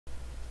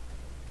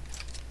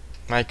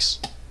Mike's.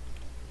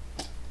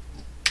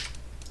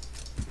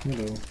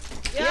 Hello.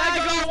 Yeah,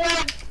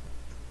 I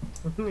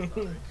got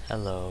one!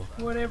 Hello.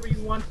 Whatever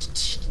you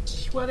want,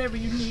 whatever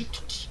you need.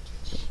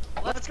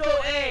 Let's go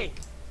A!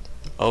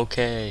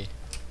 Okay.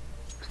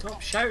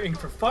 Stop shouting,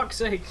 for fuck's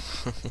sake.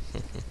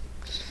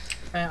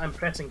 I'm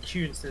pressing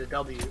Q instead of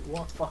W.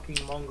 What fucking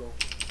Mongo.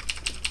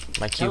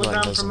 My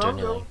keyboard doesn't do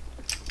anything.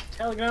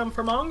 Telegram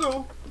for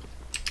Mongo.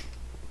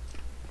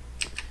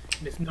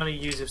 And if none of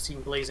you have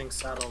seen Blazing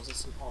Saddles,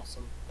 it's an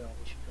awesome film.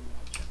 You should come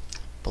watch it.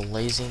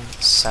 Blazing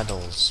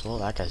Saddles. Well,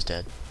 that guy's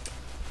dead.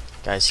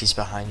 Guys, he's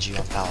behind you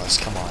on Palace.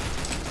 Come on.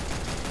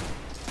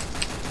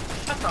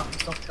 Shut up.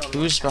 Stop telling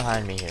Who's me.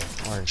 behind me here?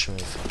 Orange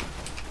move.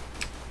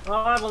 Oh,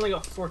 I've only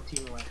got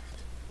 14 left.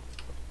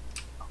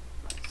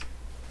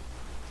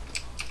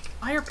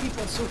 Why are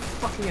people so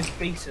fucking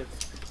invasive?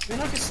 They're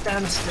not just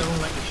stand still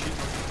and let you shoot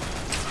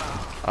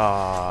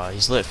them.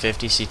 He's lit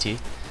 50 CT.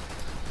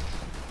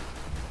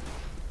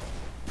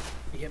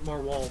 You hit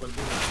more wall than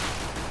me.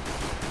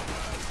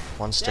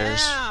 One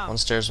stairs. Damn. One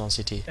stairs, one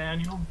CT.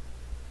 Daniel.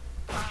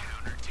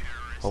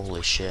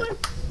 Holy shit.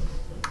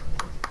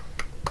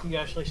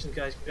 Congratulations,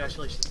 guys.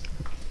 Congratulations.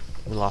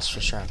 We lost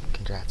first round.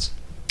 Congrats.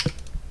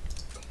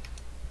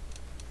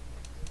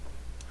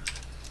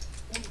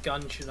 What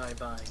gun should I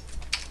buy?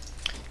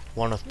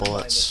 One with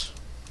bullets.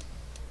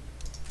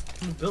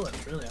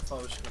 Bullets, really? I thought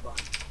I was gonna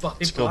buy.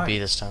 Let's go B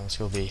this time. Let's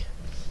go B.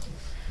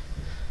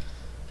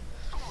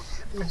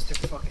 Mr.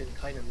 fucking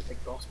kind of the big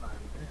boss man.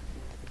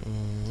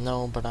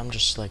 No, but I'm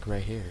just like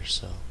right here,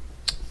 so.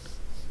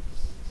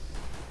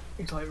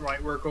 He's like,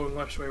 right, we're going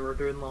this way, we're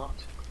doing that.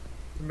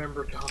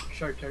 Remember to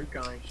shout out,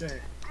 guys. How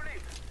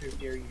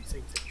dare you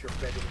think that you're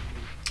better than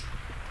me?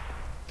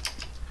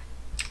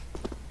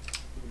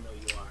 Even though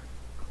you are.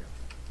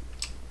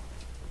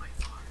 By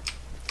far.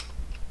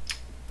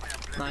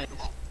 Nice.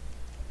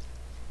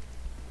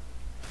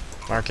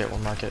 Mark it, we'll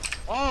mark it.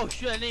 Oh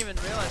shit, I didn't even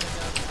realize I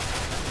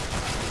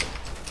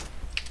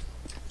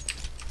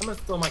I'm gonna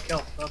steal my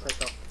kill. I'll take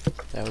that.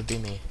 That would be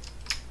me.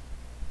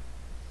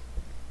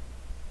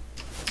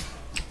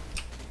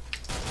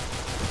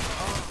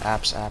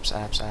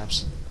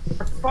 Apps.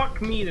 For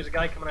fuck me, there's a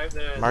guy coming out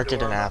the Mark it in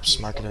door. apps,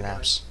 mark it in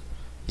apps.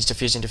 He's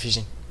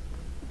defusing.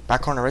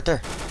 Back corner right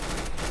there.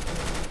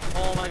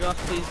 Oh my gosh,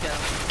 please get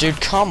him.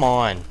 Dude, come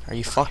on. Are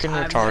you fucking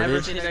I've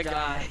never retarded? seen a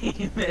guy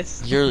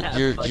miss. You're that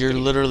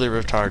fucking- literally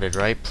retarded,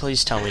 right?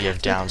 Please tell me you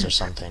have downs or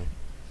something.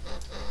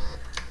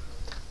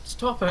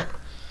 Stop it.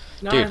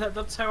 No, Dude,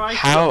 that's how I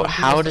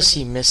How does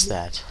he miss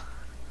that?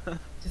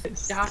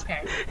 Just stop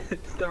it.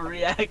 It's the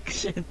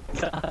reaction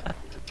time.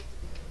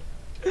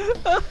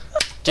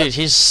 Dude,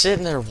 he's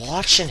sitting there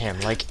watching him.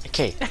 Like,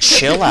 okay,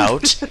 chill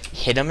out.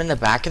 Hit him in the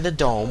back of the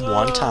dome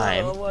one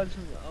time. I'll watch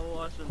him,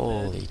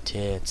 Holy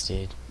tits,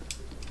 dude.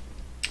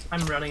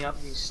 I'm running up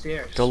these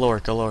stairs. Go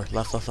lower.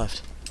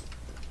 Left.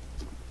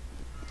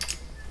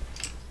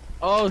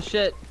 Oh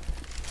shit.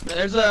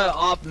 There's a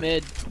op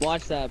mid.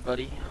 Watch that,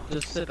 buddy.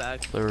 Just sit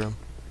back. Blue room.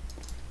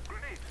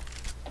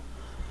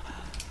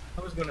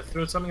 I was gonna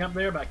throw something up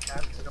there, but I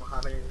can't because I don't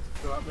have anything to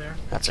throw up there.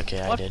 That's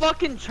okay, I What did.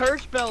 fucking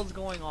church bell's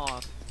going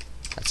off?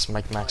 That's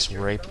Mikemac's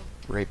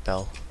rape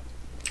bell.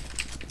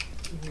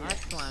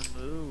 That's my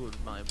mood,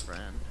 my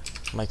friend.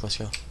 Mike, let's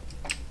go.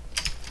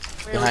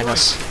 Where Behind are we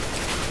us.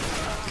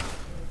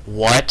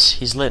 What?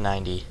 He's lit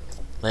 90.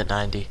 Lit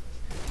 90.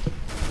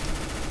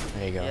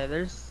 There you go. Yeah,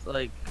 there's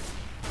like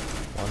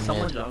One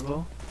someone mid.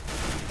 jungle.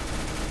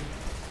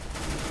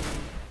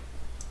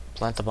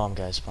 Plant the bomb,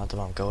 guys. Plant the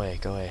bomb. Go A.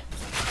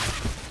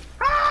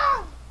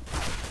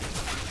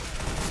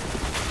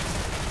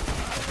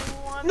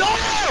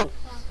 No!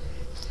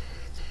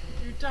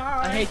 You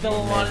die. I hate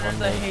double Mid, monitors,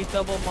 one I mid. hate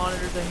double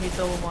monitors, I hate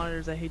double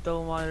monitors, I hate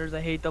double monitors,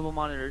 I hate double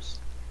monitors.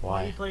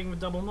 Why are you Why? playing with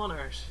double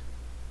monitors?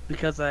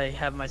 Because I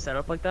have my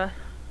setup like that.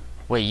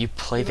 Wait, you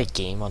play the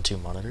game on 2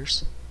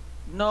 monitors?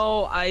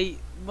 No,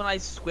 when I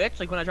switch,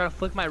 like when I try to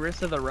flick my wrist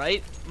to the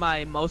right,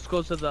 my mouse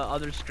goes to the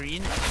other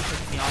screen, and it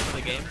puts me off of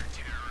the game.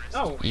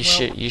 Oh, You well,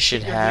 should your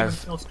game have. is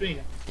still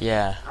streaming.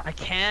 Yeah. I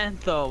can't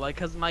though, like,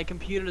 cause my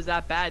computer is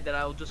that bad that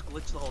I will just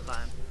glitch the whole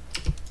time.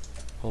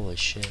 Holy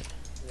shit.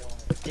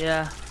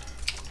 Yeah.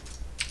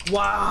 I've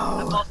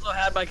Wow. also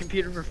had my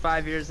computer for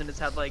 5 years and it's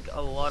had like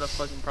a lot of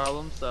fucking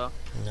problems, so.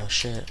 No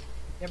shit.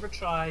 Never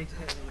tried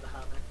hitting the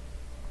hammer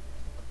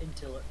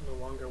until it no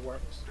longer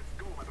works.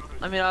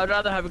 I mean, I'd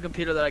rather have a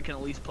computer that I can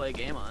at least play a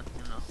game on,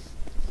 you know.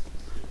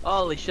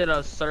 Holy shit, I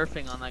was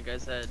surfing on that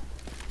guy's head.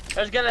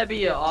 There's gonna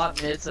be a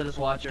op mid, so just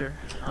watch her.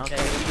 Okay,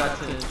 we got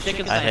the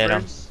chicken I hit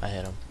him.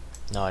 snipers.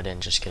 No, I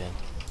didn't. Just kidding.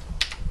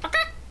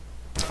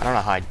 I don't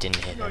know how I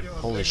didn't hit him.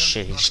 Holy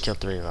shit, he just killed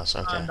 3 of us.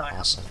 Okay,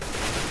 awesome.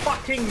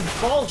 Fucking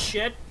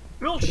bullshit!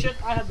 Bullshit!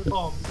 I had the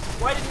bomb.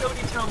 Why did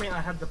nobody tell me I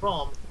had the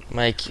bomb?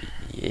 Mike,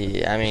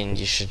 I mean,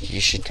 you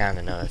should kind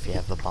of know if you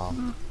have the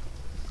bomb.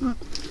 I didn't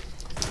pay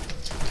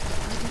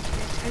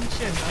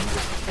attention. I'm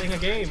just playing a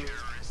game.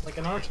 Like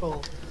an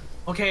arsehole.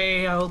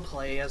 Okay, I'll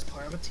play as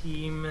part of a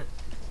team.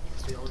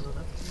 Because we all know that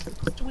we're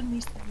supposed to win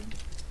these things.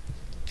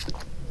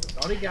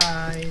 Sorry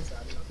guys.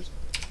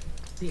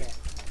 The end.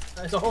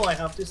 That's all I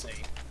have to say.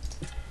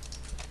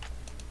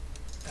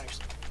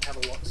 Actually, I have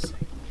a lot to say.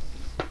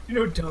 You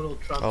know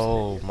Donald Trump.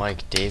 Oh,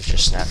 Mike, Dave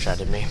just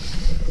Snapchatted me.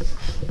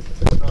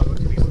 Oh, what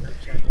do we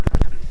Snapchat?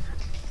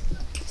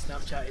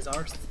 Snapchat is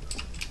ours.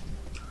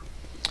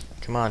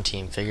 Come on,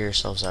 team, figure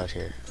yourselves out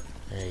here.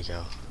 There you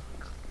go.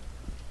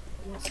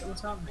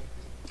 What's happening?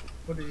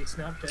 What did he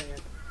Snapchat you?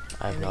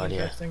 I have no Anything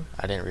idea. interesting?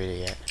 I didn't read it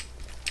yet.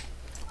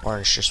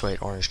 Orange, just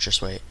wait. Orange,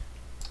 just wait.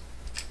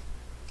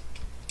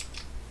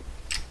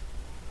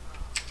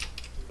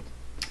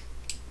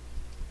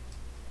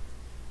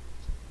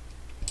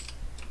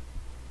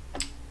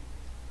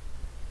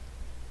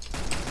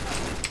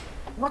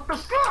 What the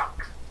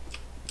fuck?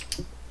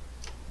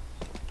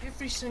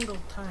 Every single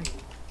time.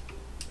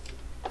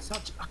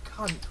 Such a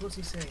cunt. What's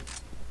he saying?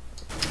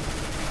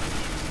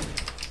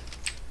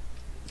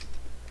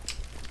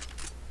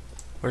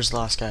 Where's the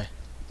last guy?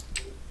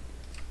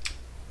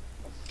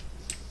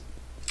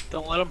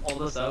 Don't let him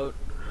hold us out.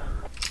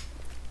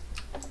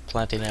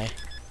 Planting A.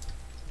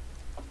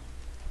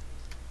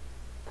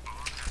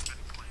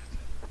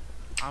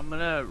 I'm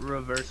gonna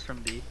reverse from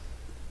B.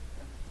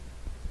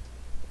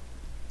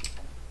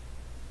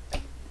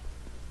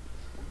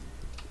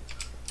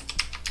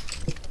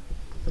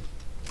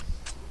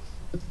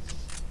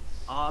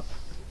 Op.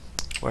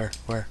 Where?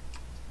 Where?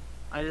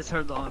 I just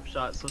heard the op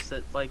shot, so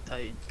sit like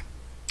tight.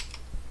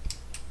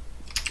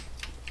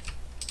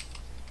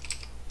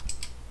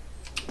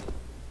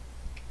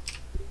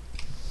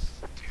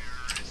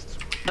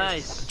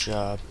 Nice. Good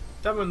job.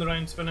 That when the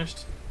round's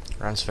finished.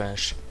 Round's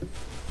finished.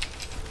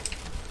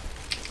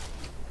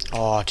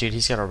 Oh, dude,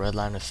 he's got a red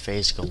line with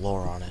phase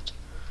galore on it.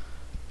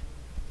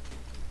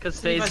 Cause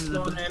See if FaZe I is the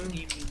spawn best in.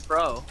 team,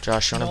 bro.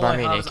 Josh, you wanna All buy I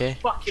me an have is a AK?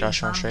 fucking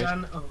Josh, you wanna trade?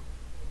 handgun. Oh.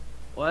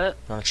 What? You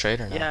wanna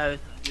trade or not? Yeah, I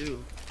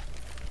do.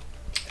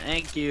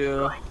 Thank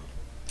you. Right.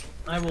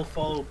 I will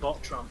follow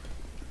Bot Trump.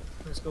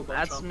 Let's go Bot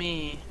That's Trump.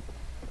 me.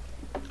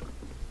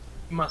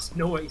 You must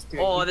know what he's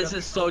doing. Oh, He's this got-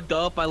 is so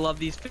dope. I love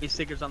these face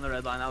stickers on the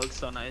red line. That looks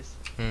so nice.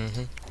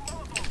 Mm-hmm.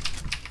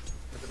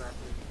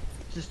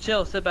 Just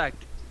chill, sit back.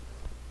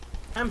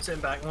 I'm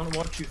sitting back. I want to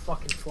watch you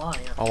fucking fly.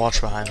 I'll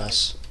watch behind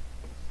us.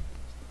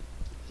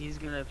 He's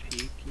gonna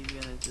peek. He's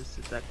gonna just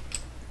sit back.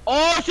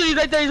 Oh shit! He's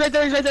right there. He's right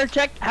there. He's right there.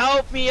 Check.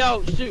 Help me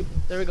out. Shoot.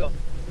 There we go.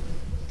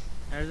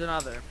 There's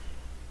another.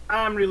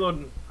 I'm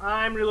reloading.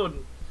 I'm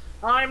reloading.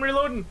 I'm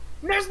reloading.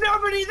 There's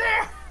nobody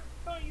there.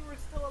 Oh, you were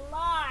still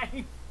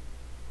alive.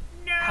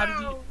 No. How did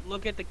you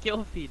look at the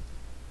kill feed?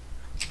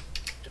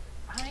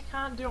 I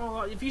can't do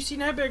all that. Have you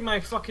seen how big my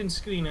fucking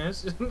screen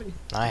is?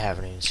 I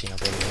haven't even seen how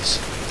big it is.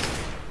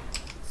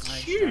 It's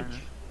Nice, huge. Turner.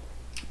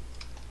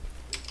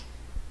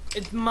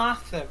 It's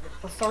massive.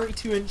 A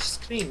 32-inch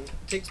screen.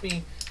 It takes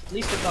me at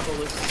least a couple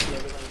looks to see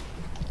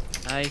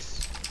everything.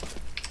 Nice.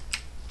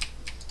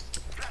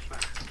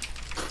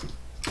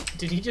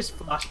 Did he just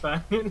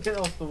flashbang and get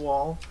off the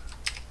wall?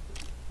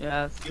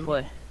 Yeah, that's the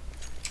play.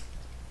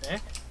 Eh?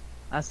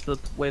 That's the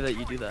way that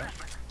you do that.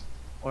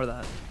 Or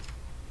that.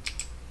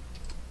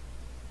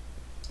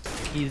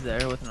 He's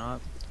there with an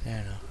op.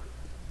 Yeah, I know.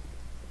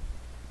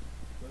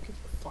 Look at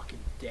the fucking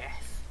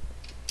death.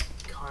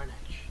 Carnage.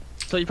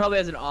 So he probably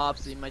has an op,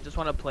 so you might just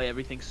want to play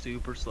everything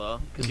super slow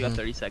because you got Mhm.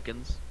 30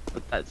 seconds.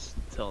 But that's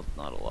still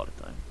not a lot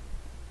of time.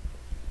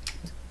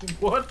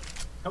 What?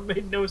 That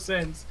made no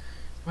sense.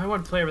 I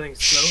want to play everything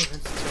slow.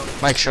 And then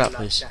still Mike, shut up, like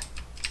please. that.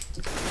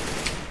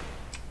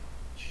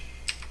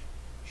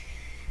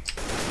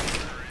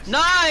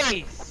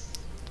 Nice!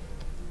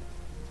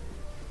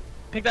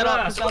 Pick that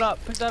up, pick that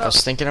up, pick that I up.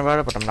 was thinking about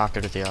it, but I'm not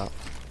good at the op.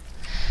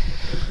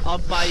 I'll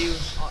buy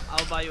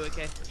you a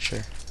K. Sure.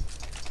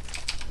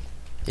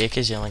 The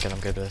AK's the only gun I'm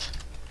good with.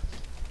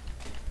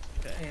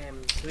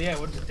 So yeah,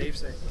 what did Dave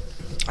say?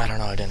 I don't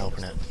know, I didn't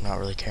open it. I'm not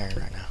really caring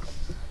right now.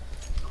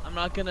 I'm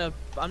not gonna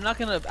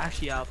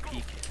actually out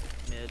peek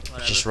mid,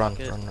 whatever. Just run,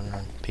 fuck it.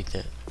 run. Peeked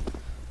it.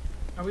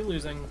 Are we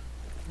losing?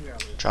 We are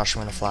losing. Josh,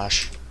 I'm gonna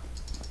flash.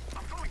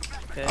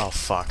 Okay. Oh,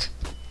 fuck.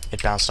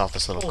 It bounced off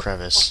this little Oh,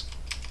 crevice.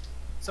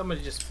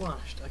 Somebody just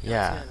flashed. I can't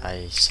Yeah, see it.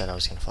 I said I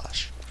was gonna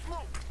flash.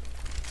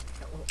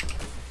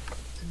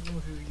 Didn't know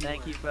who you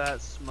Thank were. you for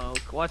that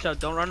smoke. Watch out,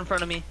 don't run in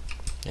front of me.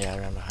 Yeah, I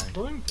ran behind.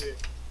 Going to.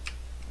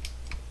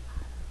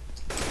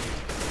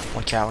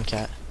 One cat, one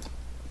cat.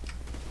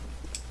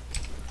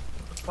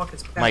 What the fuck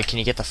is that? Mike, can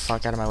you get the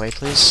fuck out of my way,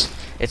 please?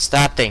 It's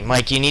that thing.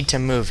 Mike, you need to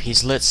move.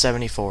 He's lit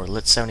 74.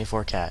 Lit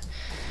 74 cat.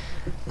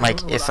 Mike, I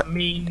don't know what that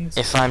means.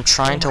 if I'm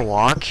trying to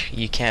walk,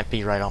 you can't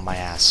be right on my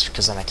ass,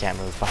 because then I can't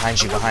move.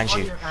 Behind you, I wasn't behind on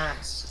you. your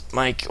ass.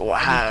 Mike,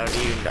 how do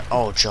you know?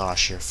 Oh,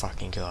 Josh, you're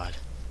fucking god.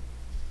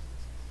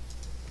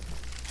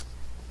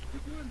 You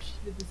know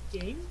shit at this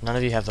game? None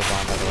of you have the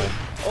bomb, by the way.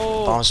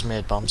 Oh, Bomb's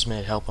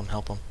mid. Help him,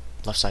 help him.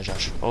 Left side,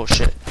 Josh. Oh,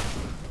 shit.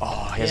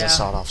 Oh, he has Yeah. a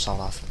sawed off, sawed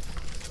off.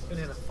 I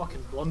had a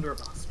fucking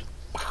blunderbuss.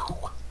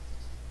 Wow.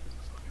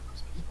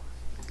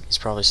 He's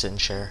probably sitting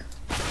chair.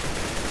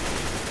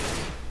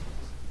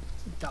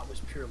 That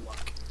was pure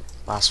luck.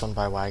 Last one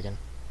by wagon.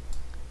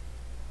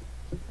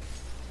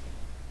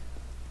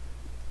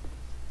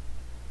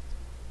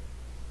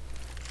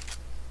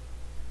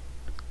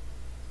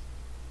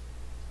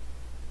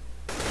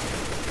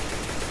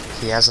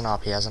 He has an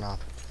op, he has an op.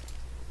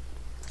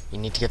 You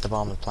need to get the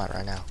bomb in the plant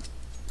right now.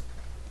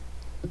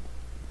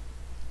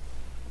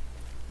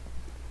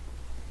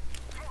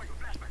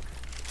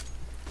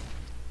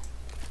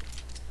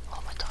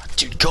 Oh my god,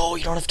 dude, go!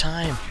 You don't have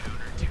time!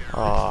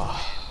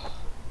 Oh.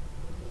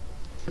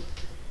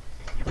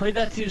 You played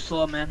that too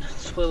slow, man.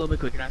 Just play a little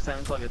bit quicker next time.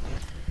 It's all good.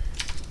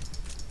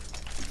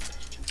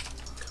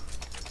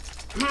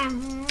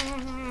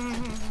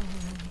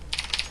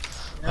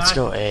 Let's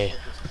go A.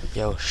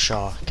 Yo,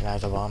 Shaw, can I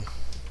have the bomb?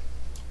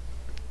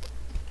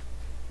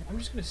 I'm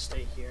just gonna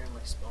stay here and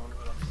like spawn.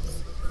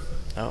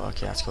 Oh,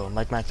 okay, that's cool.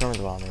 Mikemac, throw me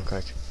the bomb real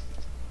quick.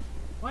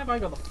 Why have I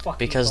got the fucking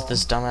Because bomb?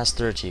 this dumbass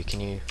threw it to you. Can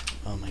you?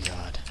 Oh my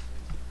god.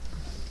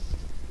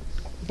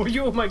 Were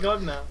you? Oh my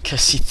god, now.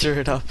 Cause he threw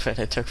it up and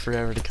it took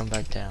forever to come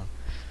back down.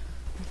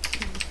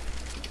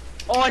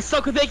 Oh, I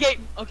suck with AK.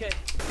 Okay,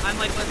 I'm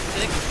like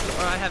 6,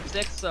 or I have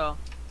 6, so.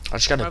 I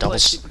just got a Or I double. play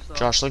super slow.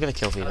 Josh, look at the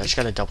kill feed. I just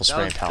got a double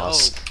spray in was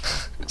palace.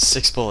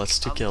 6 bullets,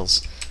 2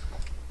 kills.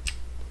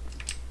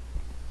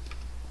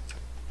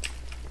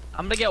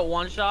 I'm gonna get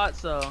one shot,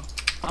 so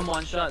I'm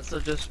one shot, so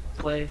just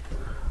play.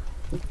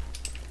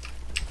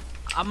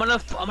 I'm gonna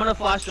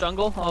flash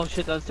jungle. Oh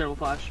shit, that was a terrible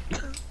flash.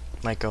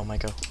 Mike, go,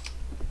 Mike, go.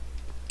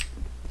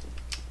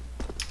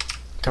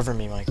 Cover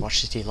me, Mike.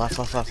 Watch CT. Left,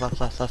 left, left, left,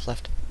 left, left,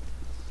 left.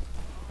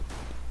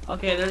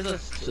 Okay,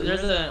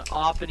 there's an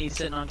op and he's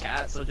sitting on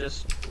cat, so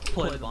just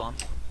play the bomb.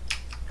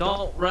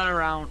 Don't run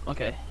around.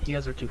 Okay, you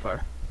guys are too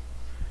far.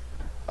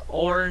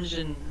 Orange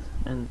and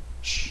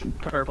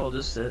purple,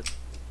 just sit.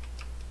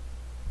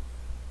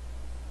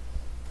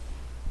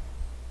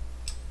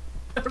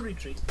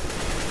 Retreat.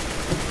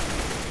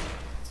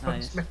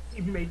 Nice.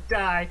 You may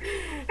die.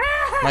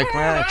 Mike,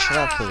 shut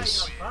up,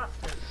 please.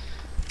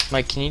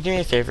 Mike, can you do me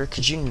a favor?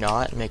 Could you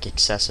not make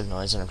excessive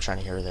noise when I'm trying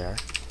to hear who they are?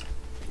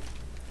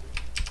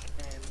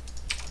 And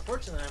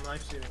unfortunately, I'm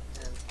live streaming.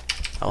 And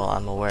Oh,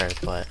 I'm aware,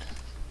 but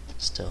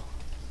still.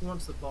 who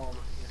wants the bomb?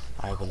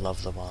 I would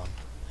love the bomb.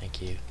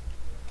 Thank you.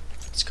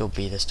 Let's go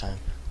B this time.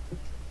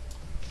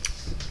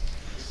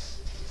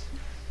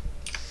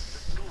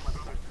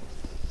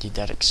 Dude,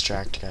 that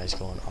extract guy's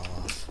going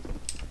off.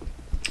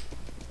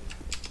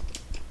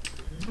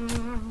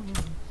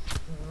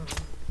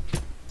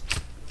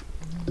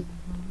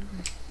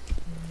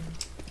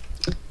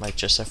 Mike,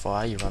 just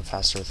FYI, you run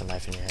faster with a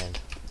knife in your hand.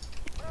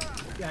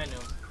 Yeah, I know.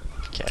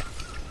 Okay.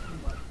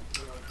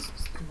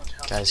 It's too much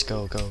hassle. Guys,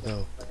 go, go,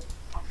 go.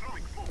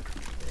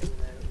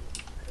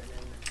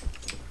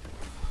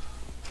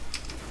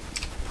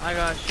 I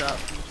got shot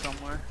from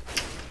somewhere.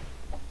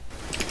 Oh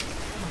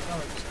my god,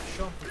 I just got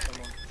shot from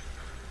someone.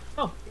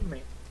 Oh,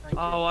 teammate. Thank you.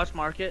 Oh, watch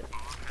market.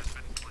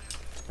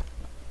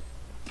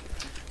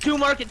 Two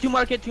market.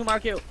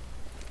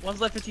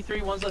 One's left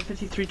 53, one's left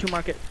 53, 2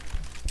 market.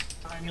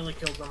 I nearly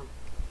killed them.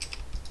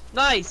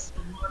 Nice!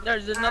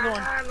 There's another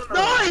one.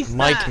 Nice!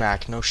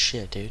 Mikemac, no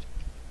shit, dude.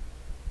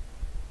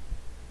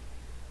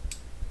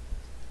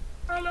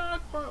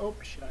 Oh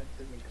shit, I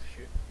didn't mean to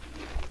shoot.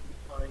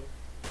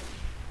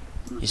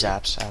 Fine. He's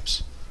apps.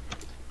 Apps.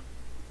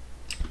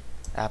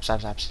 I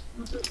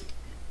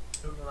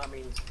don't know what that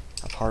means.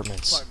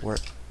 Apartments.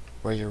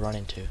 Where you're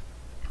running to.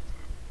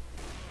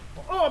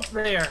 Oh, up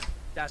there!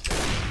 That's it.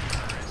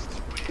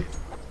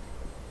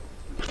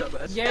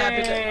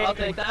 Yay! I'll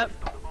take that.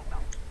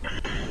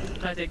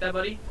 Can I take that,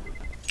 buddy?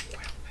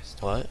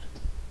 What?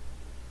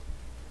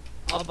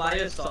 I'll buy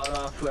a sawed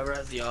off whoever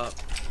has the op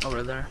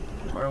over there.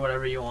 Or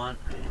whatever you want.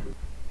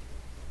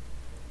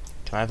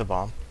 Can I have the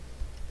bomb?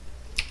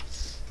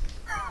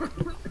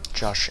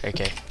 Josh,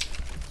 AK.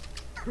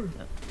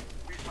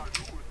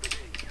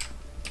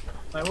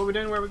 Alright, what are we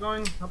doing? Where are we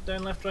going? Up,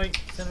 down, left, right,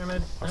 center,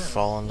 mid? I'm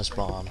following this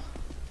bomb.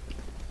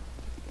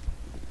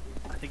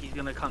 I think he's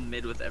gonna come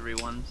mid with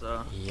everyone,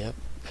 so. Yep.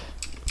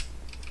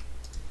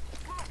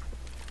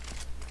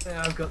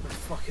 Yeah, I've got the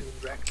fucking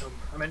rectum.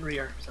 I meant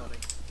rear, sorry.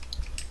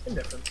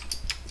 Indifferent.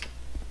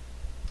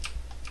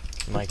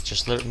 Mike,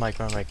 just let Mike,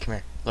 come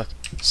here. Look,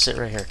 sit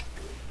right here.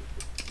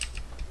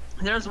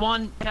 There's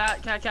one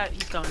cat,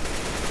 he's coming.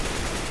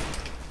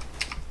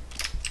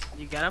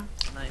 You get him?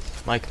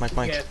 Nice. Mike.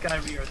 Yeah, it's guy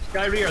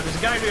rear. There's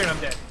a guy rear and I'm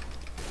dead.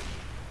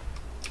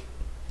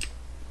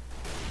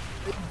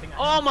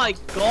 Oh my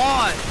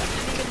god! I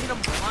didn't even hit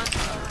him once.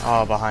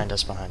 Oh, behind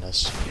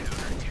us.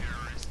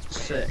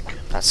 Sick.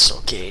 That's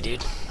so gay,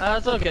 dude.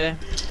 That's okay.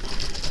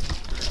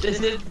 This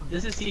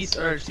is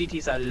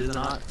CT side, is it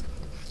not?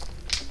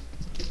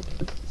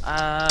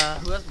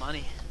 Who has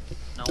money?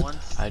 No one.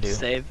 I do.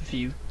 Save a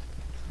few.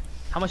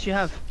 How much you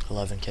have?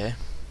 11k.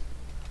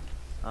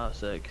 Oh,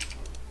 sick.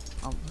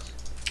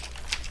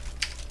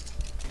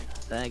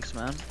 Thanks,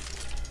 man.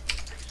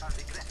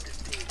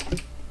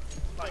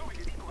 I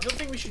don't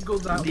think we should go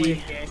that way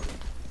again.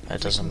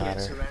 That doesn't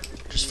matter.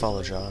 Just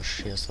follow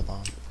Josh. He has the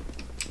bomb.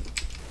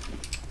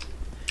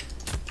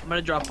 I'm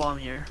gonna drop bomb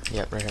here.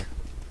 Yep, right here.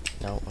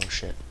 No, oh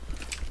shit.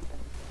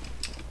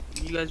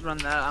 You guys run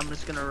that. I'm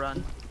just gonna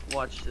run.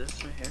 Watch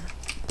this right here.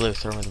 Blue,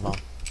 throw me the bomb.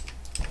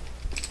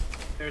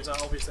 There's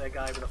obviously a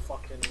guy with a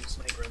fucking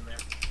sniper in there.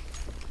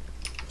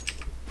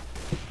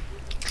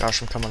 Josh,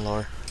 I'm coming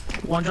lower.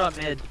 One drop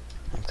mid.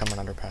 I'm coming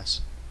underpass.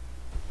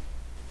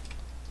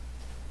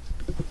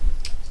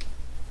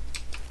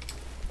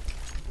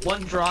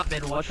 One drop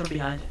mid. Watch from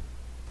behind.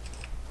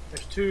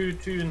 There's two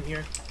in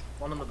here.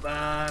 One on the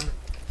van.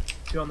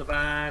 Two on the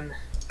van.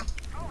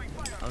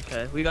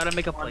 Okay, we gotta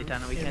make a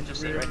playtime and we can't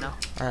just sit right now.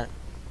 Alright.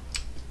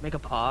 Make a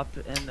pop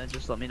and then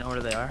just let me know where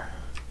they are.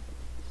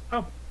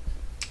 Oh.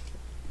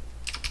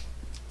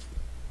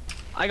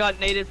 I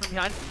got naded from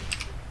behind.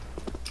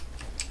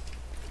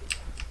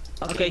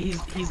 Okay,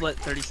 he's lit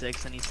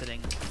 36 and he's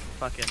sitting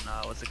fucking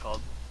what's it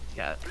called?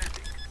 Cat.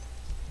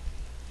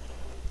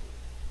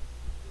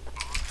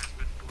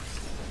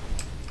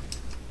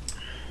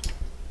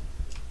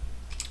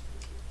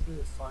 Through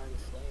the fire and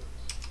flames.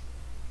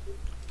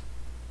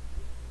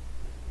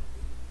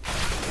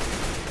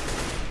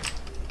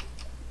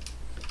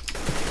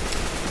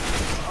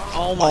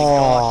 Oh my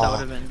gosh, that would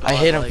have been I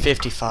hit him godlike.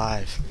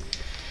 55.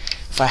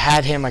 If I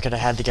had him, I could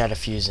have had the guy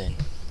defusing.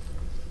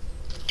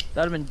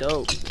 That would have been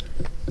dope.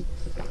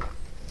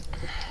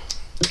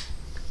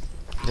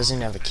 He doesn't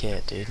even have a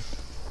kit, dude.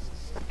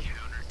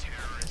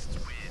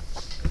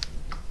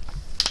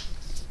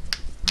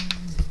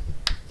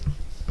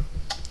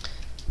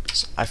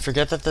 I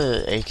forget that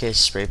the AK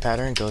spray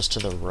pattern goes to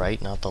the right,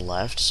 not the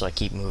left, so I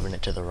keep moving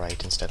it to the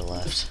right instead of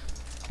left.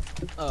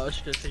 Oh, it's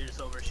just you're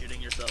just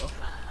overshooting yourself.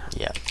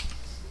 Yeah.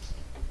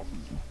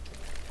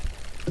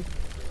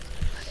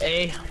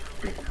 A.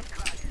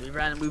 We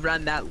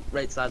ran that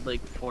right side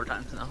like 4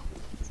 times now.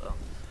 So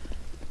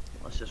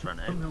let's just run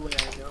A. No way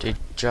I go. Dude,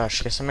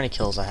 Josh, guess how many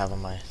kills I have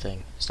on my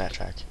thing, stat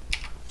track?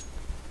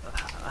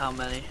 How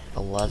many?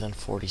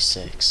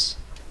 1146.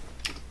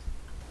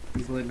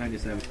 He's lit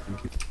 97.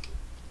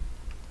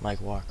 Mike,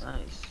 walk.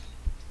 Nice.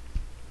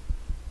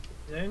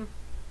 Down?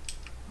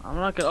 I'm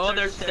not gonna. Oh,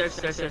 there's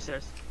stairs.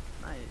 Nice.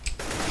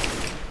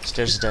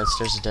 Stairs is dead,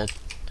 stairs is dead.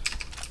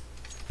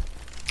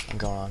 I'm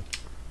going on.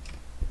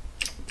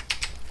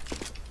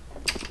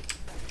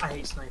 I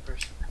hate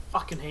snipers. I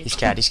fucking hate He's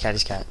them. he's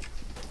cat.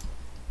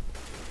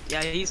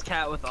 Yeah, he's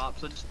cat with op.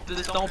 So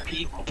just don't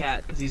peek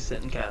cat because he's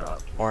sitting cat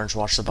op. Orange,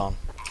 watch the bomb.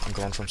 I'm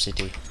going from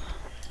CT.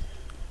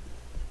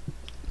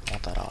 I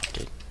want that off,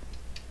 dude.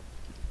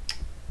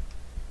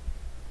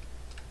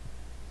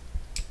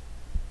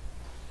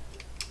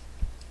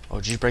 Oh,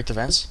 did you break the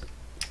vents?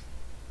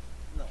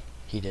 No.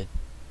 He did.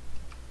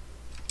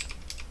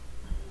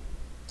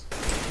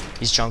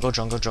 He's jungle.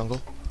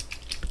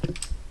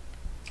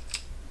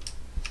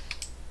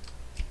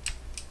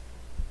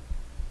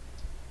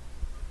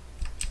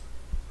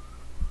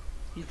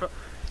 He's pro.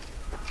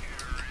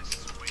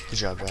 Good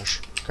job, Josh.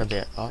 Grab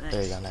the. Oh,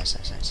 there you go.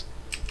 Nice.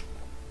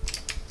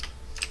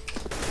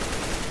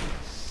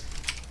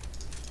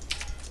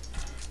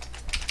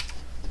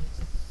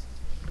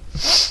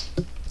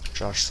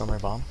 Josh, throw my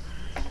bomb.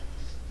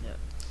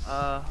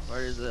 Yeah.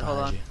 Where is it? Hold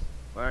Behind on. you.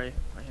 Where are you?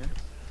 Right here.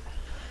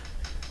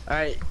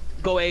 Alright,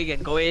 go A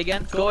again. Go A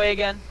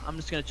again. I'm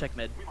just gonna check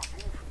mid.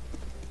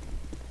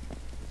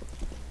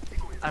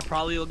 I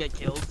probably will get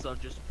killed, so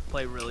just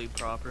play really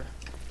proper.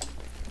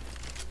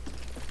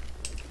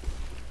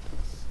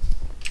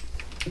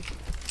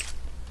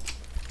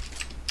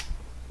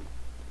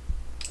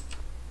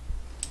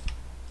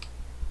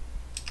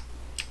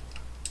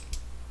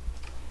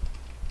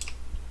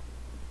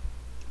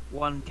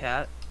 One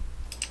cat.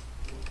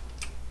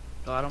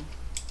 Got him.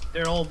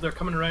 They're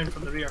coming around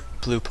from the rear.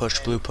 Blue push.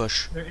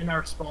 They're in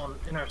our spawn.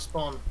 They're in our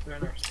spawn.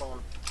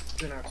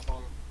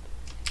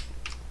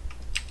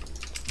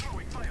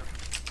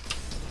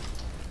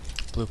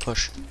 Blue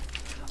push.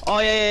 Oh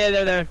yeah,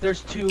 they're there.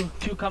 There's two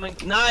coming.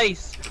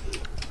 Nice.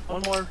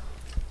 One more.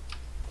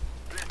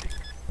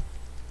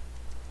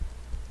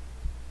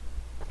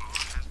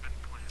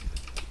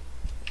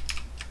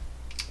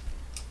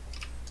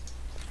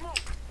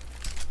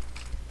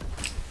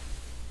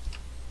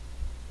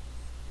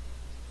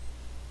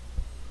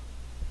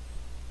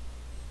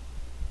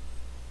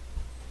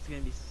 It's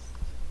gonna be.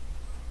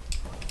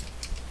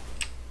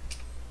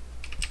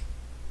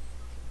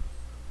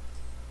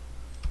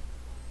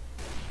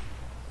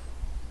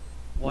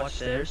 Watch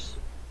stairs.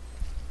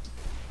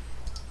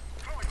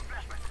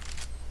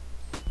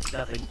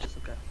 Nothing, just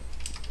okay.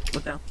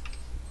 Look down.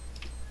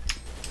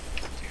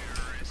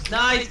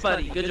 Nice,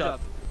 buddy. Good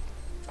job.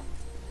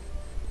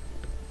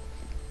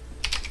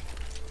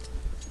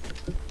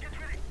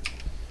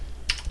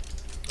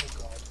 Oh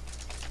god.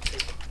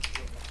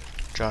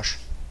 Josh.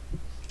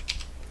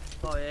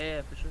 Oh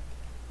yeah, for sure.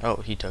 Oh,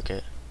 he took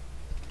it.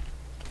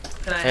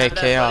 Can I Hey, have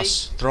that,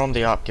 Chaos. Throw him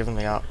the op. Give him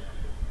the op.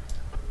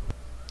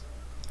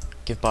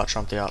 Give Bot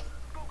Trump the op.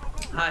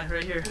 buddy? Hi,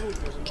 right here.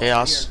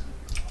 Chaos.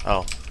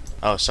 Oh.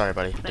 Oh, sorry,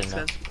 buddy. Thanks, Didn't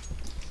know. guys.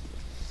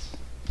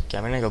 Okay,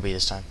 I'm gonna go B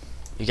this time.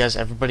 You guys,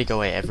 everybody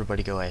go A.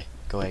 Everybody go A.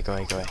 Go A.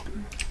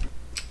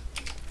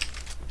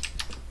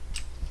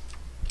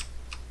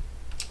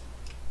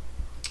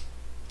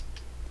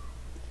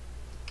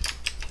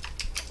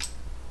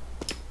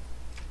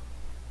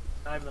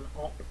 I have an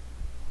op.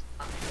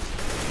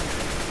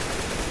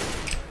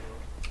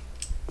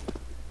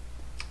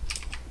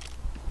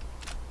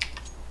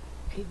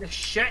 hate this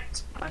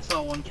shit. I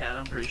saw one cat,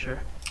 I'm pretty sure.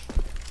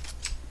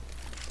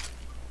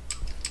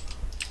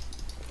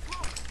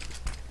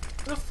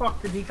 Where the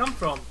fuck did he come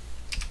from?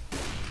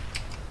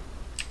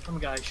 Some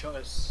guy shot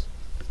us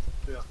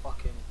through a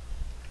fucking...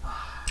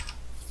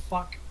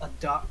 fuck a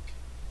duck.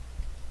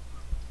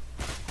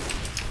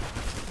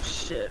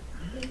 Shit.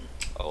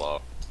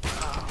 Hello.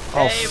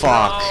 Oh Hey,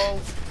 fuck. Bro.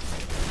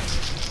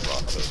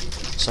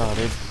 So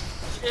dude.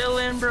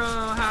 Chillin', bro.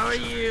 How are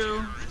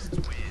you?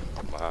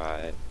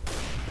 My.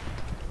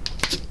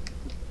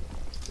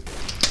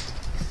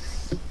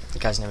 The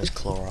guy's name is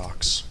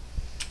Clorox.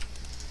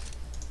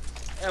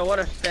 Yeah, what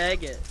a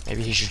faggot.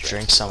 Maybe he should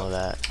drink some of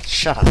that.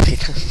 Shut up,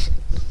 Peter.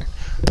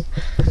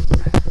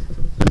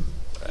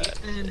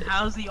 And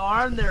how's the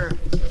arm there?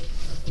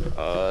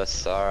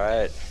 It's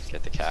alright.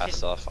 Get the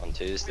cast off on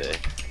Tuesday.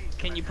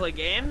 Can you play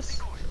games?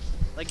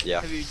 Like,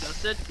 Yeah. have you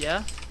adjusted?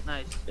 Yeah?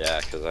 Nice.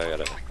 Yeah, cause I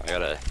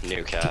got a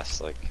new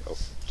cast like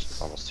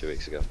almost 2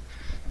 weeks ago.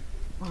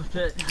 Oh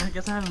shit, I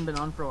guess I haven't been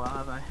on for a while,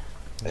 have I?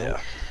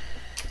 Yeah.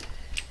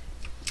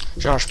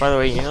 Josh, by the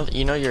way,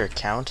 you know your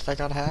account that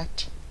got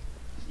hacked?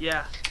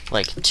 Yeah.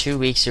 Like 2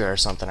 weeks ago or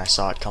something, I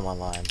saw it come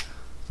online.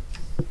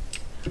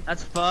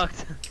 That's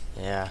fucked.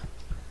 Yeah.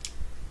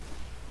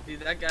 Dude,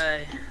 that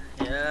guy,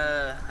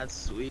 yeah, that's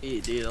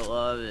sweet, dude, I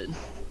love it.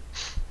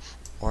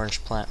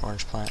 Orange plant,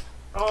 orange plant.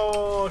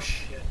 Oh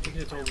shit, you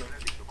could have told me.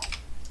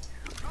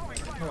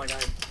 It's not like I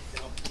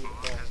helped keep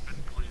it going.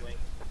 Anyway.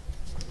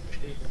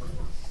 I only have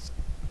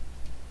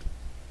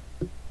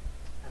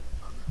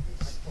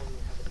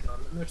a gun.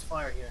 And there's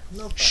fire here.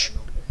 No fire,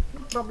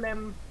 no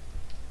problem.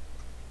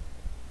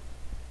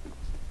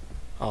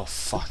 Oh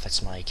fuck,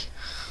 that's Mike.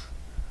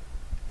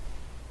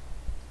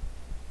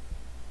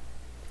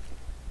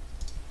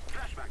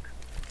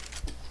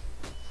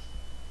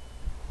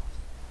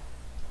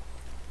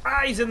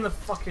 Ah, he's in the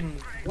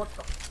fucking... What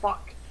the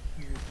fuck?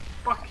 You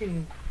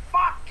fucking...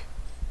 Fuck!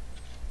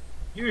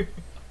 You...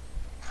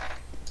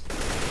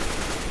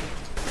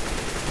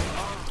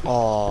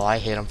 Oh, I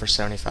hit him for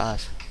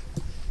 75.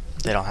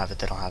 They don't have it,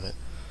 they don't have it.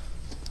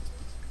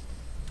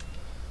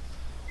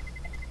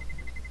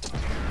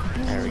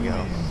 There we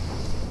go.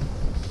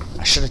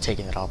 I should have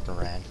taken it up and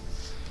ran.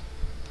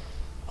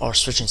 Oh, we're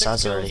switching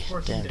sides already.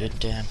 Damn, dude,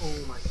 damn.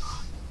 Oh my god.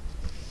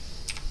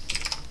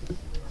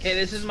 Okay,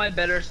 this is my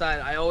better side.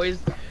 I always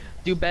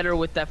do better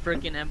with that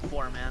freaking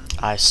M4, man.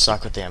 I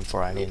suck with the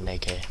M4, I need an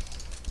AK.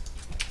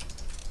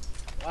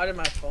 Why did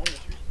my phone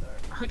just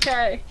restart?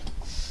 Okay.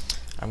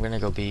 I'm gonna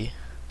go B.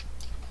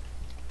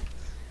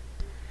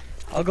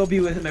 I'll go be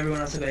with him, everyone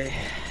else away.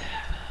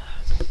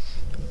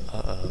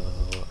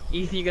 Uh-oh.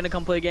 Ethan, you gonna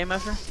come play a game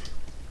after?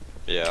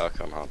 Yeah, I'll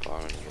come hop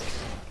on.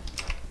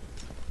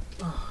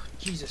 Oh,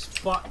 Jesus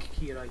fuck,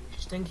 Kira, you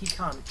stinky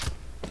cunt.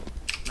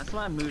 That's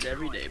my mood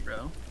every day,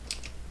 bro.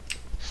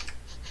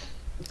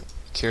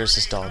 Kira's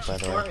his dog, by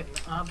the way. Farted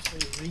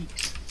absolutely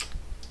reeks.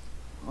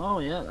 Oh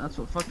yeah, that's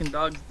what fucking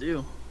dogs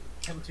do.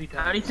 Hit him 3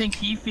 times. How do you think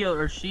he feels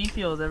or she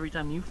feels every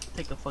time you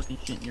take a fucking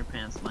shit in your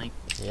pants, Mike?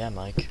 Yeah,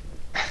 Mike.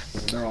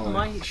 They're all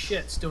My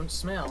shits don't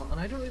smell, and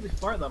I don't really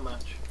fart that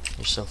much.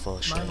 You're so full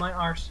of shit. My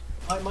arse,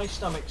 my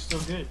stomach's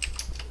still good.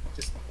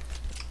 Just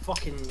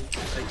fucking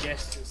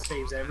digests and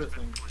saves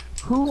everything.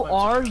 Who That's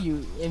why I'm are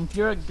you? If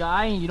you're a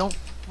guy and you don't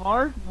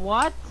fart,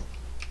 what?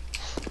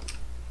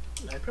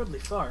 I probably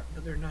fart,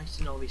 but they're nice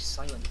and always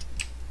silent.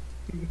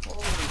 Holy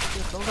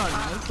shit, those are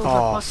nice. Those Oh,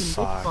 are fucking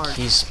fuck. big farts.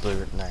 He's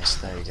blue. Nice.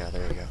 There you go,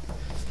 there you go.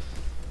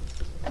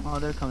 Oh,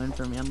 they're coming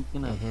for me. I'm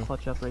gonna Mhm.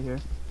 clutch up right here.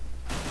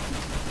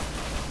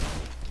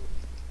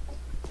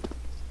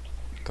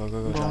 Go, go,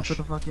 I'm go, going for Josh.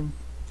 the fucking...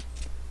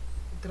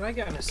 Did I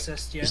get an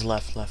assist yet? He's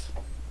left, left.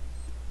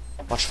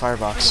 Watch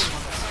firebox.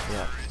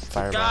 Yeah, Gosh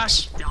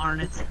firebox.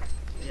 darn it.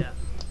 Yeah.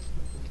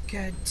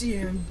 God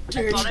damn I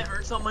dirty. thought I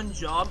heard someone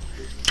jump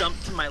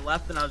to my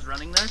left and I was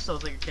running there, so I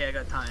was like, okay, I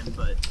got time,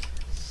 but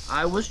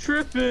I was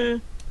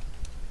tripping.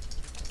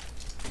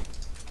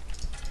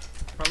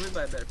 Probably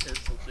by a better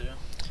pistol too.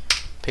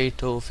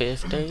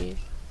 P250.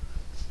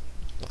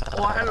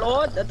 Oh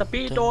hello, that's the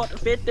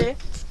P250.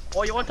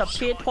 Oh, you want the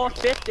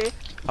P250? A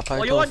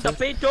Oh, you want the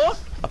P250. P2?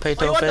 A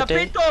Oh, you want the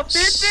P250.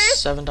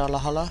 P250? $7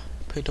 holla.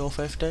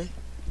 P250.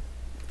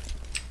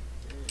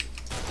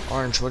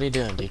 Orange, what are you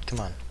doing, dude? Come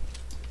on.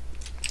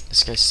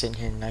 This guy's sitting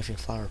here knifing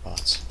flower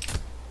pots.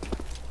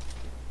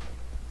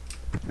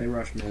 They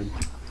rushed mid.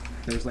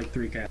 There's like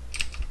 3 cats.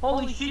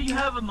 Holy shit, you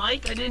have a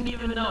mic? I didn't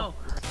even know.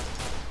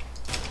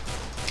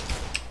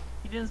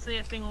 He didn't say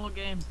a thing all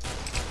game.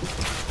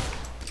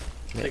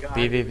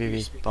 B, B, B,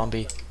 B. Bomb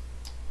B.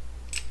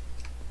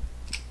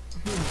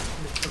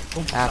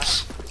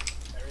 Apps.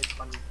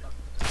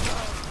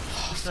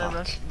 Should I Fuck.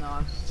 rush? No,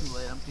 I'm just too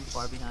late. I'm too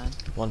far behind.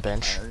 One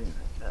bench. I already know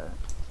that.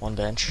 One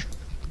bench.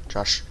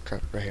 Josh,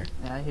 right here.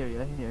 Yeah, I hear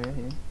you. I hear you. I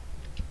hear you.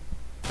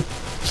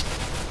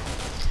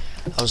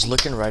 I was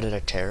looking right at a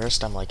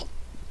terrorist. I'm like,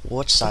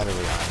 what side are we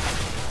on?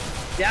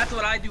 That's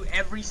what I do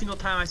every single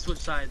time I switch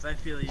sides. I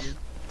feel you.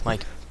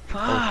 Mike.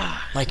 Fuck.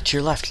 Oh, Mike, to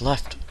your left,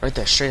 left. Right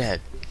there, straight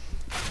ahead.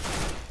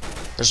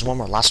 There's one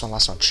more. Last one,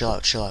 last one. Chill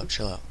out, chill out,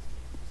 chill out.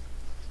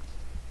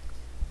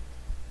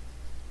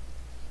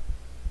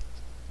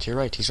 To your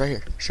right, he's right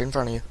here, straight in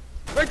front of you.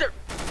 Right there!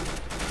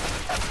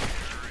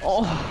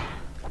 Oh.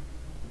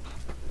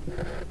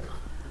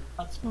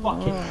 That's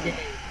fucking gay.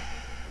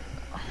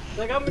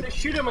 Like, I'm gonna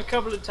shoot him a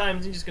couple of times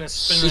and he's just gonna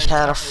spin He around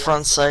had a and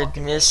front side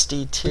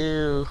Misty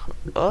too.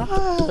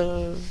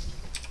 Oh.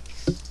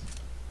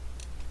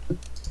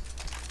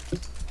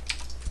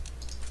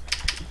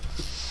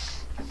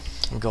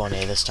 I'm going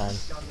A this time.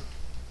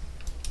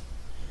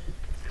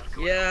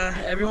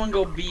 Yeah, everyone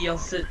go B. I'll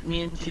sit.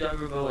 Me and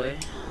Tiago go A.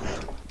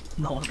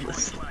 No one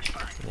listens.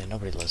 Yeah,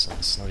 nobody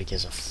listens. Nobody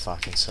gives a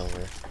fucking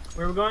silver.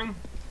 Where are we going?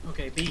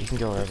 Okay, B. You can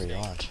go wherever you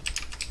want.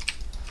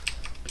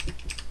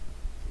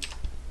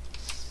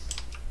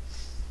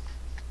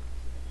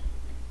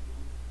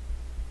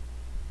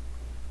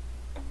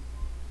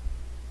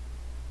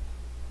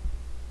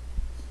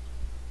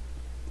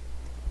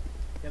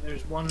 Yeah,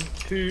 there's 1,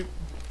 2, 2B,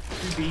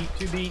 2B,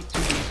 2B,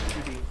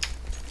 2B,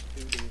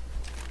 2B.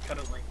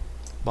 Currently.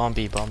 Bomb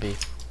B, bomb B.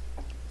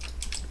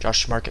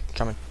 Josh, mark it,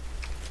 coming.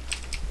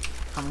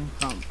 Coming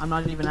from. I'm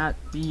not even at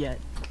B yet.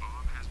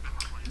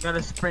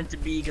 Gotta sprint to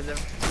B because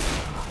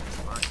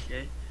I'm.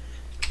 Okay.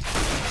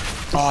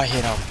 Oh, I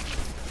hit him.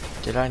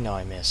 Did I? know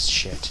I missed?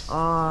 Shit.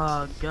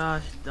 Oh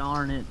gosh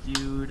darn it,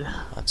 dude.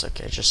 That's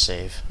okay, just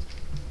save.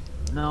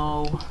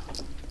 No.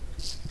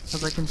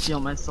 Because I can feel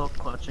myself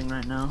clutching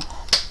right now.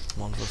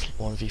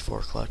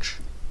 1v4 clutch.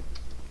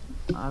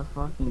 I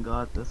fucking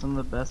got this. I'm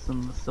the best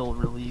in the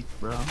silver league,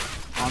 bro.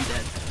 I'm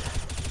dead.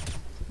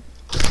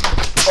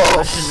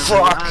 Oh,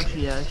 fuck!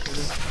 Actually, yeah, I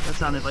should've. That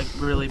sounded like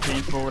really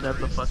painful,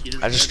 whatever the fuck you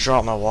just I just did.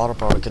 dropped my water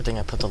bottle. Good thing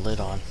I put the lid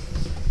on.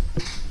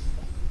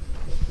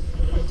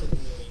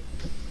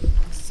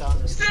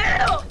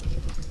 Still!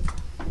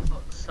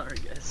 Oh, sorry,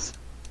 guys.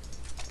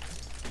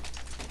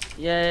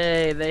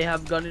 Yay, they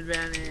have gun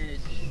advantage.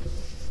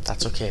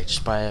 That's okay,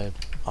 just buy a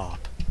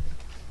op.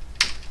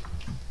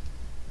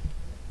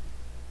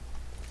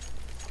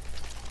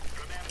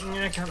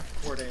 Yeah, I can't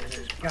afford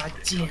it. God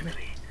damn it.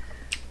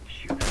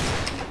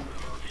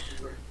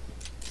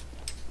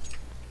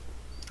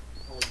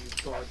 Oh, you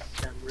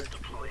goddamn rich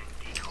people.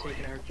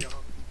 Taking our job.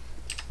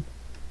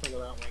 Look at that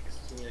one,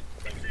 'cause you need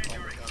to take the gun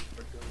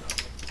for doing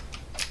that one.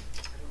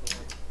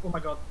 Oh my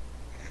god.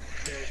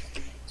 There's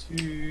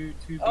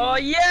 2B. Oh,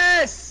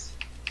 yes!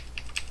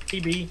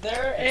 3B.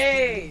 They're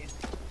A!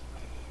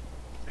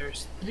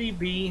 There's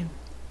 3B.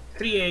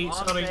 3A,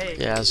 sorry. Okay.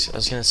 Yeah, I was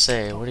gonna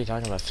say, what are you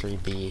talking about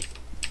 3B?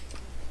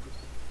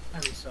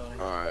 I'm sorry.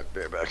 Alright,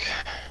 bear back.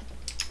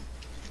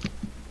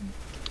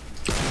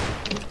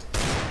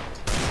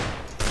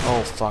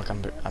 Oh fuck,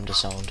 I'm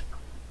disowned.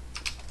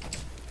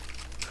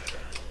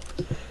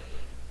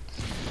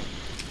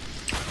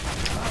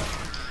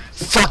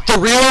 Fuck, the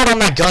reload on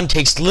that gun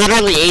takes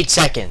literally 8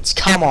 seconds.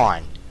 Come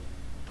on.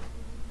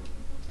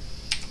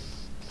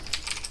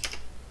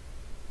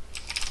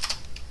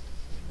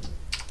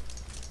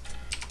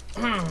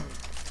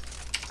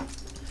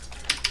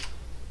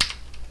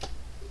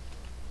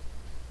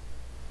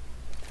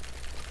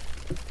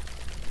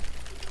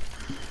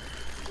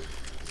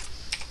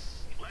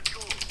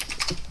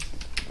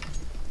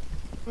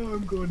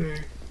 I'm going A.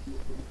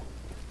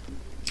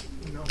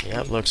 No.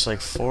 Yep, looks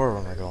like 4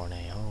 of them are going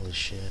A. Holy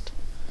shit.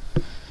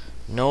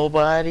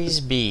 Nobody's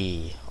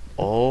B.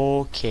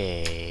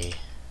 Okay.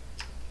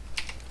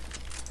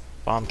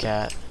 Bomb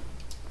cat.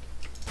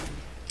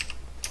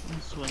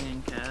 I'm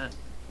swinging cat.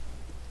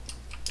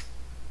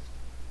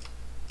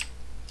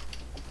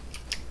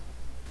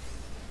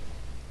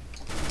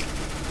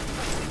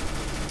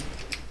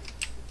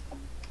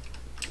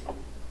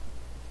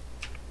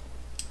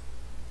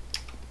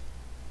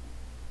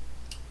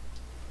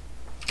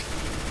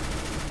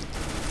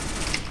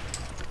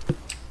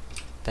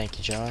 Thank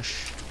you,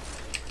 Josh.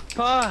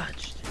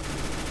 Clutched!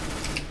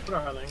 Where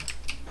are they?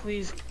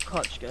 Please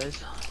clutch,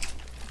 guys.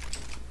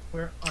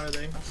 Where are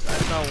they? I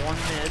saw one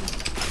mid.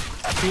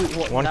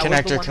 One that was the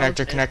connector, one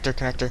connector, that was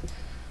connector.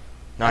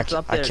 No, That's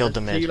up I there, killed the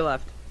that's mid. to your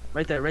left.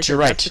 Right there, right To your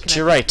there. right, That's the to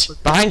your connector.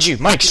 right. Behind you,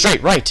 Mike,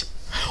 straight, right.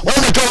 Oh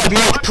my god,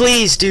 Mike,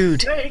 please,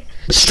 dude. Hey!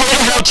 Straight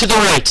ahead to the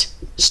right.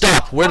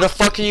 Stop, where the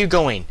fuck are you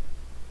going?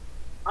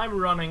 I'm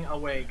running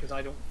away because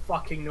I don't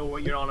fucking know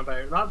what you're on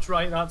about. That's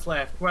right, that's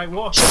left. Right,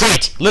 walk.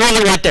 Straight,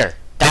 literally right there.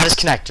 That is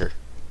connector.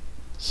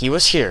 He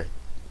was here.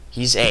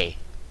 He's A.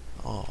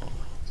 Oh.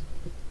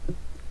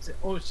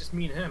 Oh, it's just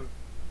me and him.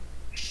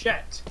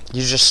 Shit.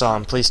 You just saw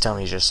him. Please tell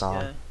me you just saw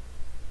Yeah. him.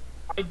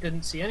 I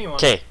didn't see anyone.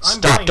 Okay, I'm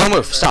stop. blind Don't move.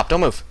 over there. Stop.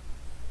 Don't move.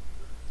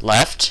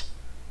 Left.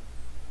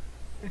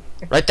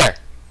 Right there.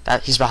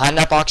 That he's behind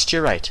that box to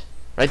your right.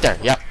 Right there.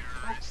 Yep.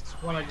 That's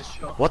what I just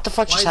shot. What the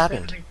fuck Why just is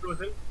happened? everything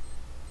frozen?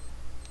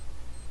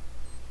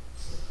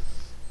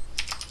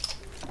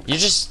 You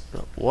just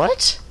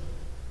what?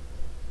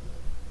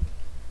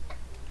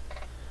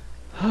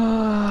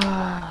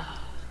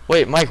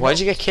 Wait, Mike, why'd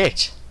you get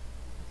kicked?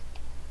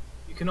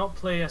 You cannot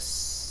play a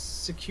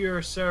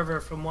secure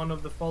server from one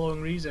of the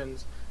following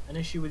reasons. An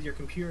issue with your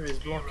computer is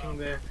blocking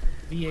the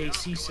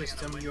VAC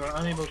system. You are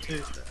unable to.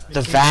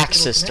 The maintain VAC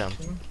stable system.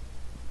 connection.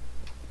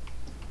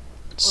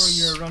 or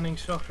you're running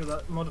software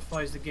that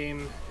modifies the game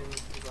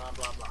in blah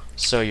blah blah.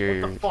 So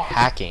you're What the fuck?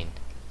 hacking.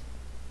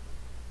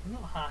 I'm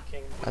not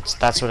hacking.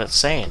 That's what it's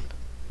saying.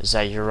 Is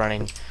that you're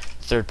running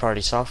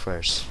third-party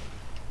softwares.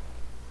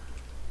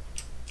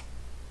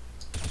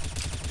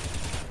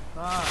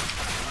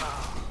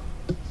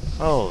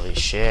 Holy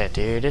shit,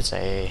 dude, it's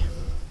A.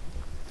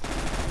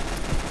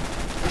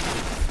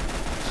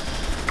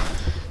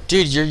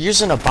 Dude, you're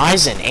using a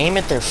bison. Aim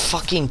at their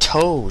fucking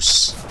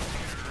toes.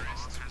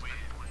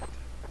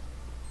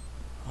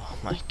 Oh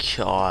my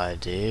god,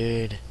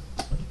 dude.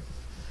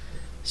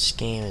 This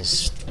game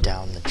is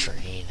down the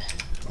drain.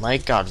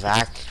 Mike got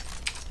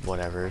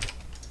whatever.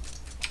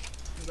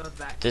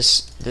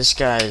 This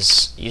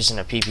guy's using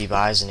a PP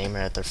bison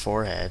aiming at their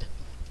forehead.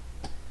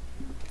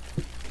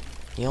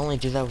 You only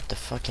do that with the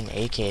fucking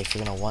AK if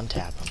you're gonna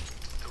one-tap him.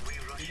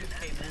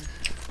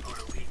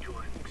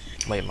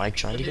 Wait, Mike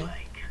joined again?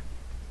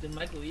 Did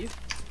Mike leave?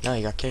 No,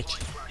 he got kicked.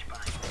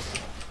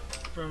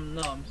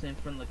 No, I'm saying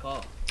from the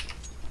call.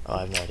 Oh,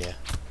 I have no idea.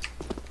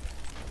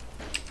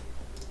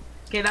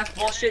 Okay, that's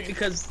bullshit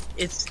because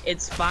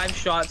it's 5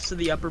 shots to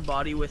the upper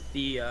body with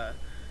the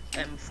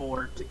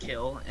M4 to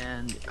kill,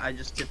 and I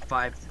just did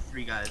 5 to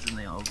 3 guys and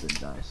they all did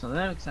die. So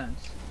that makes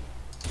sense.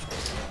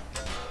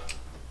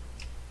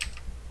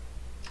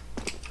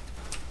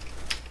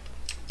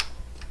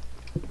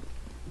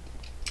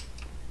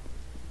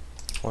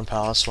 One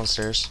palace, one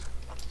stairs.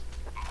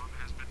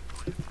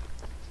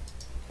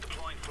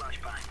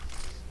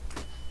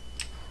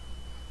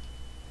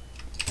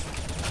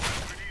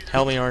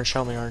 Help me, orange,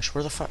 help me, orange.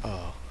 Where the fuck?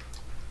 Oh.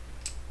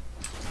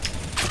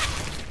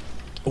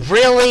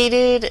 Really,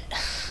 dude?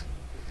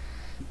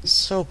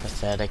 So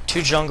pathetic.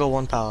 2 jungle,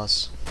 1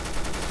 palace.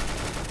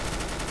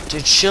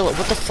 Dude, chill.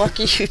 What the fuck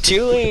are you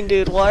doing,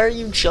 dude? Why are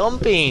you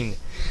jumping?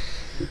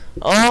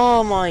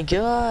 Oh my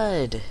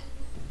god.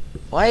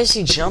 Why is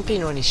he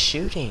jumping when he's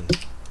shooting?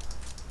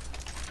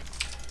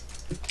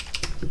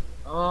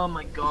 Oh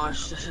my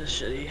gosh, this is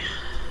shitty.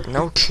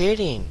 No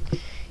kidding.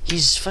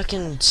 He's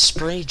fucking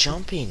spray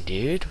jumping,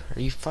 dude.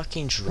 Are you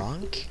fucking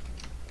drunk?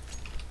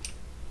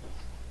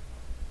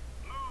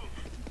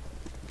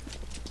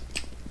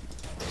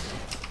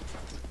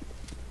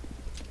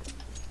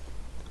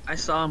 I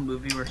saw a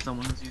movie where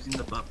someone was using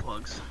the butt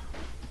plugs.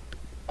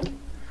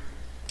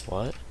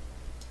 What?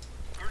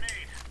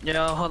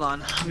 Yeah, hold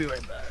on. I'll be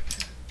right back.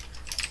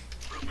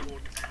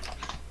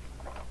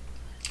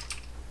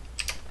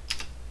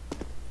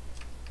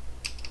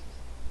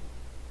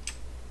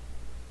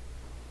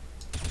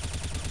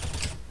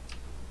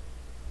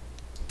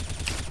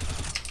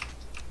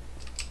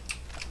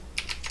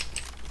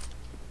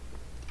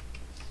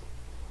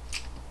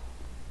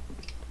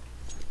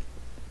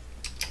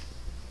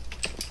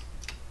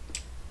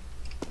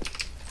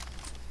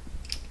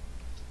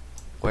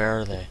 Where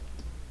are they?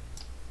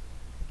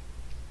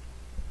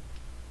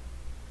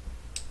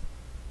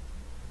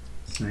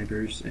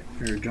 Snipers,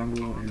 or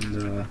jungle,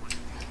 and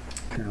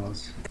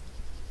palace.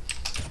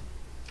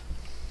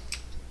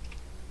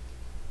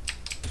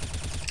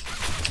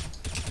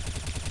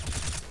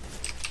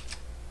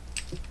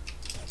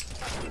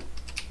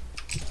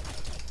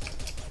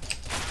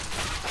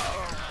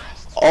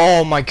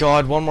 Oh my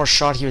god, one more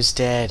shot, he was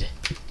dead.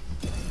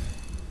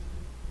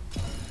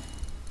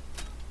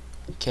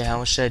 Okay, how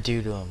much did I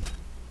do to him?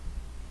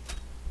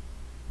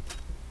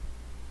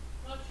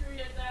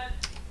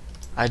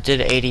 I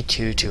did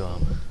 82 to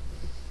him.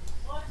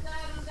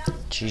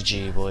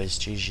 GG, boys,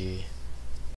 GG.